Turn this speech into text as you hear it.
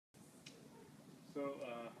So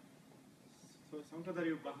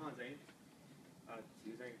ShankhadharYaa Baakha चाहिँ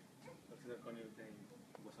झिउ चाहिँ अक्षर कन्या चाहिँ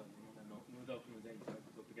गोसा नुदा आफ्नो चाहिँ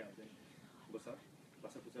टोपिका चाहिँ गोसा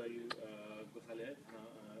Pasa Puchah Guthi UK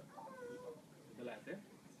दलाते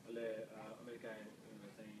अले अमेरिका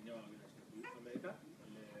चाहिँ न्यू अर्गनाइजेसन अमेरिका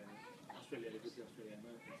अले अस्ट्रेलिया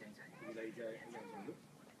में चाहिँ लाई जाए अन्यहरू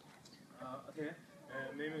अथे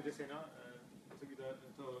मेमे जैसेना सङ्गीत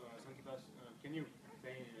तो सङ्गीत can you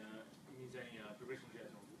चाहिँ नि चाहिँ प्रिपरेसन किया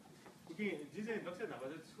छौं क्योंकि जी चाहिँ दक्ष धाबा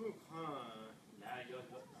चाहिँ छु ख ला यो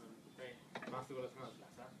चाहिँ मास्टर गर्न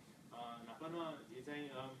सक्छ नापामा जी चाहिँ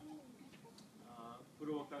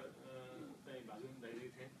पूर्व वक्ता चाहिँ भाजुन दाइजी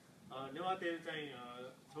थिए नेवाते चाहिँ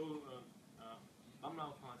छौ बामना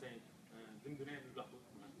ख चाहिँ जुन दुने लखु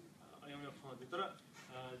अयम ख तर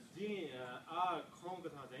जी आ खौ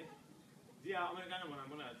कथा चाहिँ जी आ अमेरिकामा भना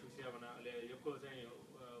मलाई थुसिया भना अहिले योको चाहिँ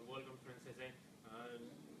वर्ल्ड कन्फरेन्स चाहिँ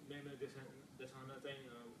मेमे देशना चाहिँ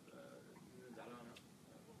झालन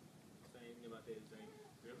चाहिँ नेवाते चाहिँ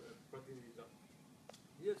प्रतिनिधित्व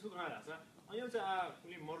यो छु कहाँ छ अयम चाहिँ आ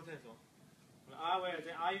कुली मर्थे छ आ वे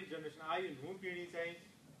चाहिँ आयु जेनेरेसन आयु नु पिढी चाहिँ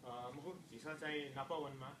मुखुक झिसा चाहिँ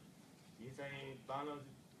नापावनमा हि चाहिँ बाल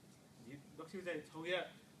हि दक्षिण चाहिँ छौया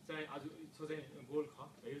चाहिँ आज छो चाहिँ गोल ख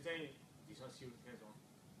यो चाहिँ झिसा सिउ थिए छ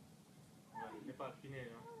नेपाल किने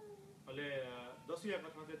अहिले दसैँ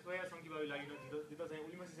कथा चाहिँ थोया संख्याबाबी लागिन जित चाहिँ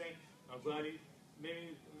उलिमसी चाहिँ गुवारी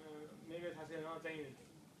मेमे थासे न चाहिँ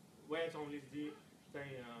वया चौलिस जी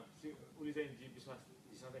चाहिँ उली चाहिँ जी विश्वास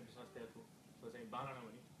झिसा चाहिँ विश्वास त्यहाँको सो चाहिँ बालन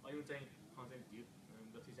भने अयु चाहिँ ख चाहिँ झिउ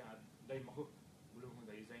दक्षिण चाहिँ दै मखु बुलु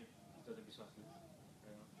हुँदै चाहिँ जति विश्वास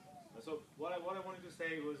So what I wanted to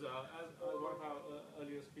say was, as one of our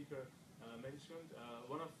earlier speaker mentioned,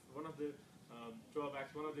 one of the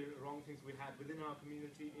drawbacks, one of the wrong things we had within our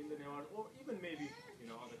community in the Newars, or even maybe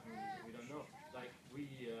other communities, we don't know. Like we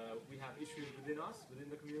have issues within us, within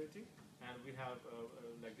the community, and we have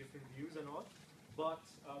like different views and all. But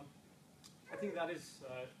I think that is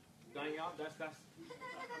dying out.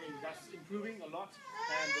 That's improving a lot.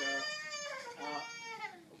 And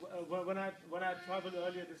when I traveled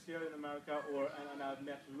earlier this year in America, and I've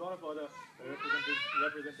met a lot of other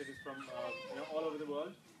representatives from all over the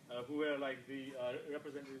world who were like the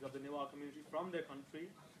representatives of the Newars community from their country.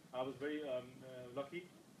 I was very lucky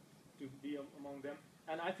to be among them,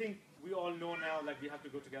 and I think we all know now like we have to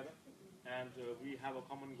go together, and we have a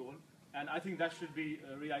common goal, and I think that should be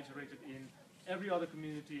reiterated in every other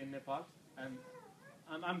community in Nepal, and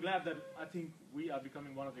I'm glad that I think we are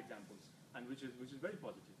becoming one of the examples, and which is very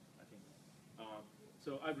positive, I think.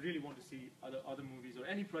 So I really want to see other movies or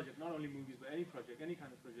any project, not only movies but any project, any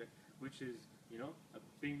kind of project, which is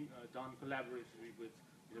being done collaboratively with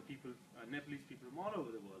people, Nepalese people from all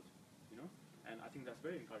over the world, and I think that's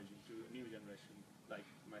very encouraging to a new generation like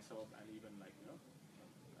myself and even like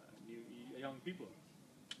new young people.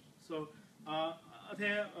 So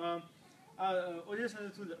Ojesh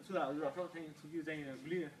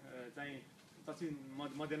Singh Sachin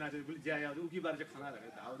Matina Jaya Uki Barja Khana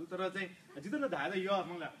तर चाहिँ जितना धाएर यो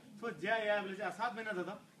मलाई तो ज्या Yale चाहिँ 7 महिना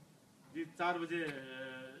जता जी 4 बजे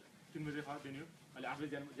 3 बजे खा दिनु अहिले 8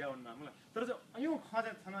 बजे ज्या हुन मलाई तर चाहिँ यो खा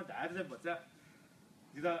चाहिँ थाना धाएर चाहिँ बच्चा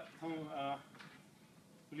जिदा ठाउँ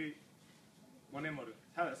पुली मने मर्यो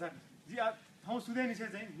थाहा छ जी ठाउँ सुदेनी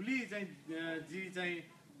चाहिँ गुली चाहिँ जी चाहिँ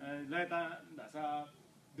लयता भाषा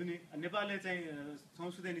दुनी नेपालले चाहिँ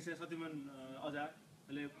ठाउँ सुदेनी चाहिँ सत्यमन अजा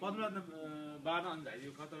ले 15 12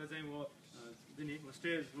 अन्जाइयो खतर चाहिँ वो दिनी वो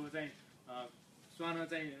स्टेज वो चाहिँ स्वाना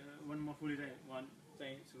चाहिँ वन मफुली चाहिँ वन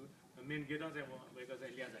चाहिँ छु मेन गेट चाहिँ वो वेको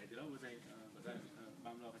चाहिँ लिया जाइदियो वो चाहिँ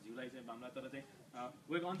बामला झिउलाई चाहिँ बामला तर चाहिँ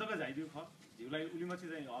वेको अन्तका जाइदियो ख झिउलाई उलिमछि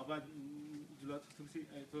चाहिँ हवा जुल थुक्सी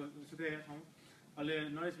सुते ठाउँ अहिले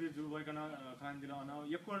नरेश बि जु वैकन खान दिल अन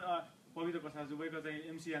यको पवित्र प्रसाद जु वैको चाहिँ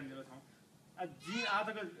एमसीएन दिल ठाउँ जी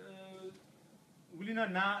आदका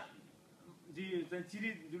उलिन ना जी चाहिँ चिरी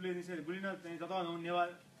जुले निसे गुलिन चाहिँ जता नेवा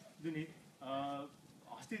जुनी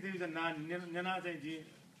हस्ती देवी चाहिँ नेना चाहिँ जी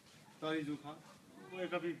तरी जुख वो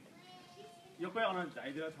कभी यो कोही अन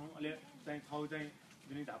झाइदिला ठाउँ अहिले चाहिँ ठाउँ चाहिँ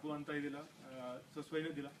जुनी धापु अन्तैदिल सो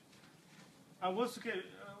सोइन दिला वसके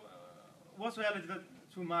वसयाले जित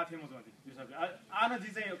छु माथे म जति यो सबले आना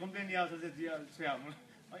जी चाहिँ कम्प्लेन आउँछ चाहिँ जी छ्या म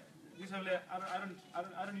जी सबले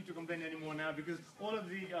I don't need to complain anymore now because all of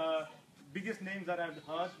the biggest names that I've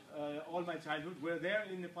heard all my childhood were there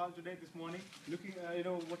in Nepal today this morning, looking,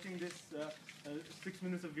 watching this 6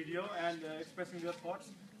 minutes of video and expressing their thoughts.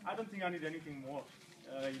 I don't think I need anything more,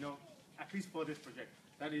 at least for this project.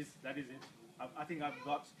 That is it. I think I've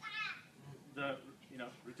got the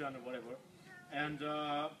return or whatever, and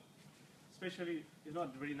especially it's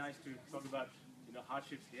not very nice to talk about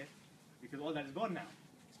hardships here. because all that is gone now.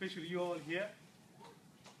 Especially you all here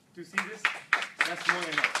to see this. That's more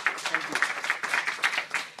than enough. Thank you.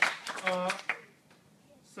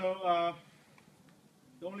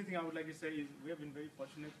 The only thing I would like to say is we have been very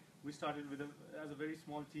fortunate. We started with as a very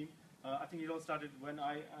small team. I think it all started when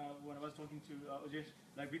I was talking to Ojesh.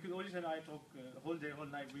 Like Ojesh and I talk whole day, whole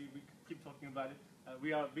night. We keep talking about it.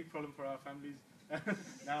 We are a big problem for our families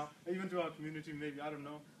now, even to our community maybe, I don't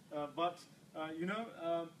know.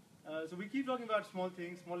 So we keep talking about small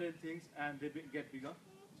things, small little things, and they get bigger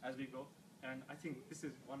as we go. And I think this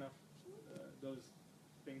is one of those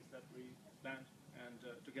things that we planned and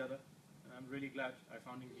together. And I'm really glad I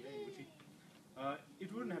found him here in Guthi.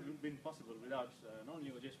 It wouldn't have been possible without not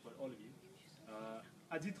only Ojesh but all of you.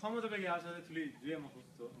 Ajit Thoma jaga yaad cha thuli juya ma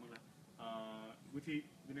khusto mala Guthi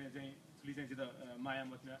dine chai thuli chai jida Maya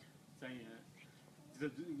Matina chai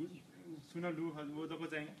jida suna lu wo jako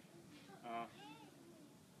chai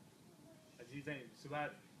Ajit chai subha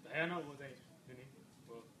dhayana wo chai dine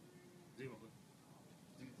wo juya ma khusto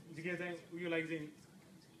jige chai uyo like chai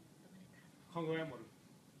khangwa maru.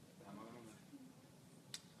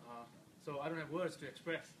 So I don't have words to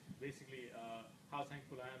express basically how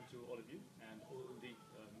thankful I am to all of you and all the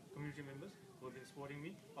community members who have been supporting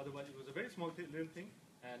me. Otherwise, it was a very small little thing,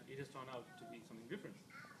 and it has turned out to be something different,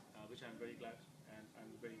 which I'm very glad, and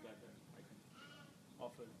I'm very glad that I can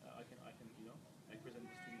offer, I can present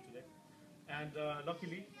this to you today. And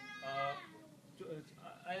luckily,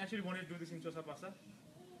 I actually wanted to do this in Chwosaa Pasaa.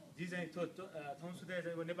 These are Nepal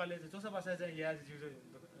Chwosaa Pasaa yeah,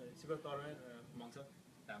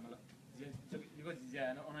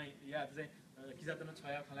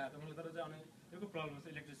 problem is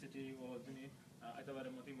electricity or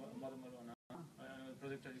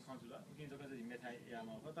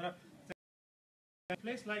a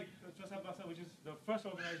place like Chwosaa Pasaa, which is the first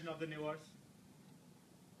organization of the Newars,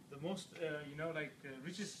 the most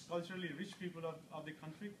richest, culturally rich people of the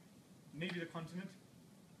country, maybe the continent.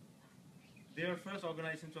 Their first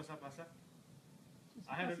organization, Chwosaa Pasaa.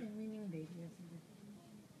 I had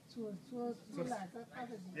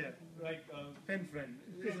yeah, like pen friend,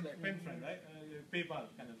 right? PayPal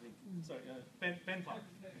kind of thing. Sorry, pen pal.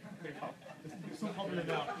 PayPal. It's so popular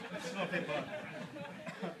now. It's not PayPal.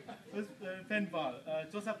 It's pen pal.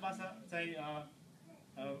 Chwosaa Pasaa.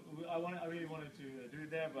 I really wanted to do it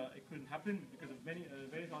there, but it couldn't happen because of many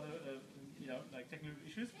various other technical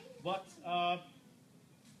issues. But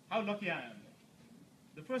how lucky I am.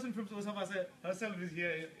 The person from Chwosaa Pasaa herself is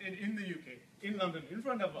here in the UK, in London, in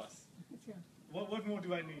front of us. What more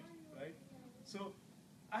do I need, right? So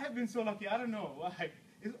I have been so lucky. I don't know why.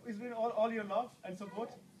 It's been all your love and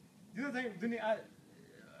support. The other thing, I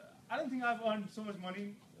don't think I've earned so much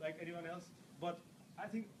money like anyone else, but I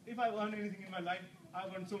think if I've earned anything in my life,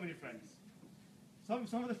 I've earned so many friends. Some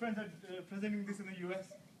of the friends are presenting this in the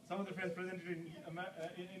US. Some of the friends presented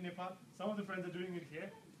in Nepal. Some of the friends are doing it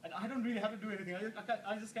here. And I don't really have to do anything.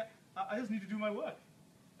 I just need to do my work.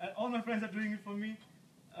 And all my friends are doing it for me.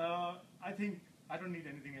 I think I don't need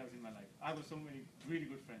anything else in my life. I have so many really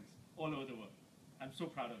good friends all over the world. I'm so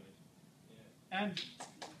proud of it. Yeah. And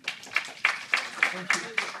thank you.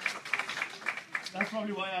 That's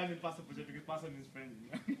probably why I'm in Pasa Puchah, because Pasa means friend.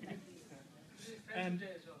 And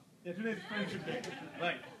yeah, today is Friendship Day.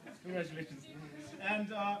 Right. Congratulations. And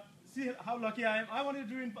see how lucky I am. I wanted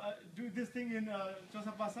to do this thing in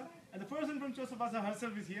Chwosaa Pasaa, and the person from Chwosaa Pasaa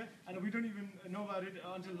herself is here, and we don't even know about it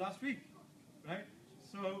until last week, right?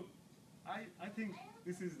 So I think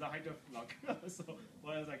this is the height of luck. So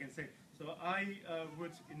what else I can say? So I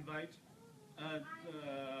would invite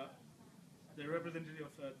the representative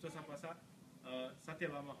of Chwosaa Pasaa,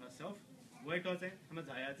 Satyabhama herself.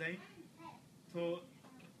 So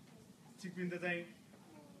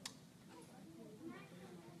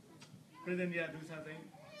President yeah, do something.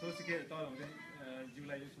 So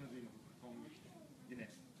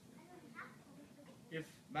if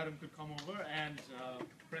Madam could come over and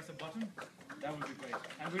press a button, that would be great.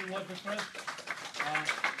 And we want the first.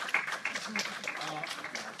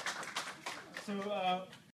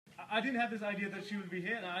 I didn't have this idea that she will be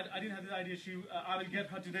here, and I didn't have this idea I will get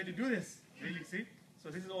her today to do this. Really, see? So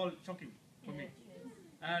this is all shocking for me.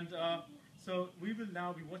 And so we will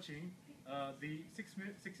now be watching the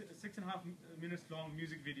 6.5 minutes long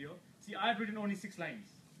music video. See, I had written only 6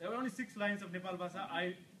 lines. There were only 6 lines of Nepal Bhasa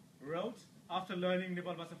I wrote after learning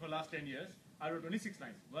Nepal Bhasa for the last 10 years. I wrote only 6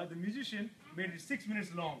 lines. But the musician made it 6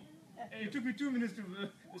 minutes long. It took me 2 minutes to,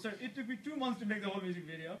 it took me 2 months to make the whole music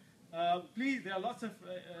video. Please, there are lots of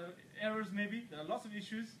errors maybe. There are lots of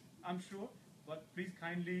issues, I'm sure. But please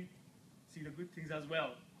kindly see the good things as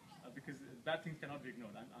well. Because bad things cannot be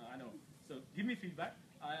ignored, I know. So give me feedback.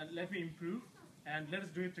 let me improve, and let us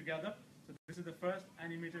do it together. So this is the first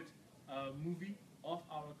animated movie of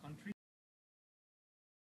our country.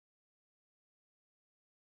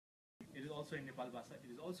 It is also in Nepal Bhasha.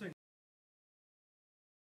 It is also in.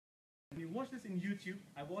 When you watch this in YouTube,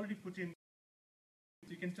 I've already put in.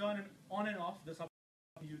 You can turn it on and off the sub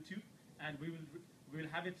on YouTube, and we will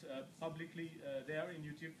have it publicly there in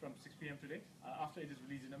YouTube from 6 p.m. today after it is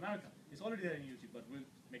released in America. It's already there in YouTube, but we'll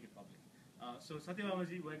make it public. So Satyabhama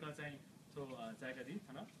ji, welcome to Jaika di,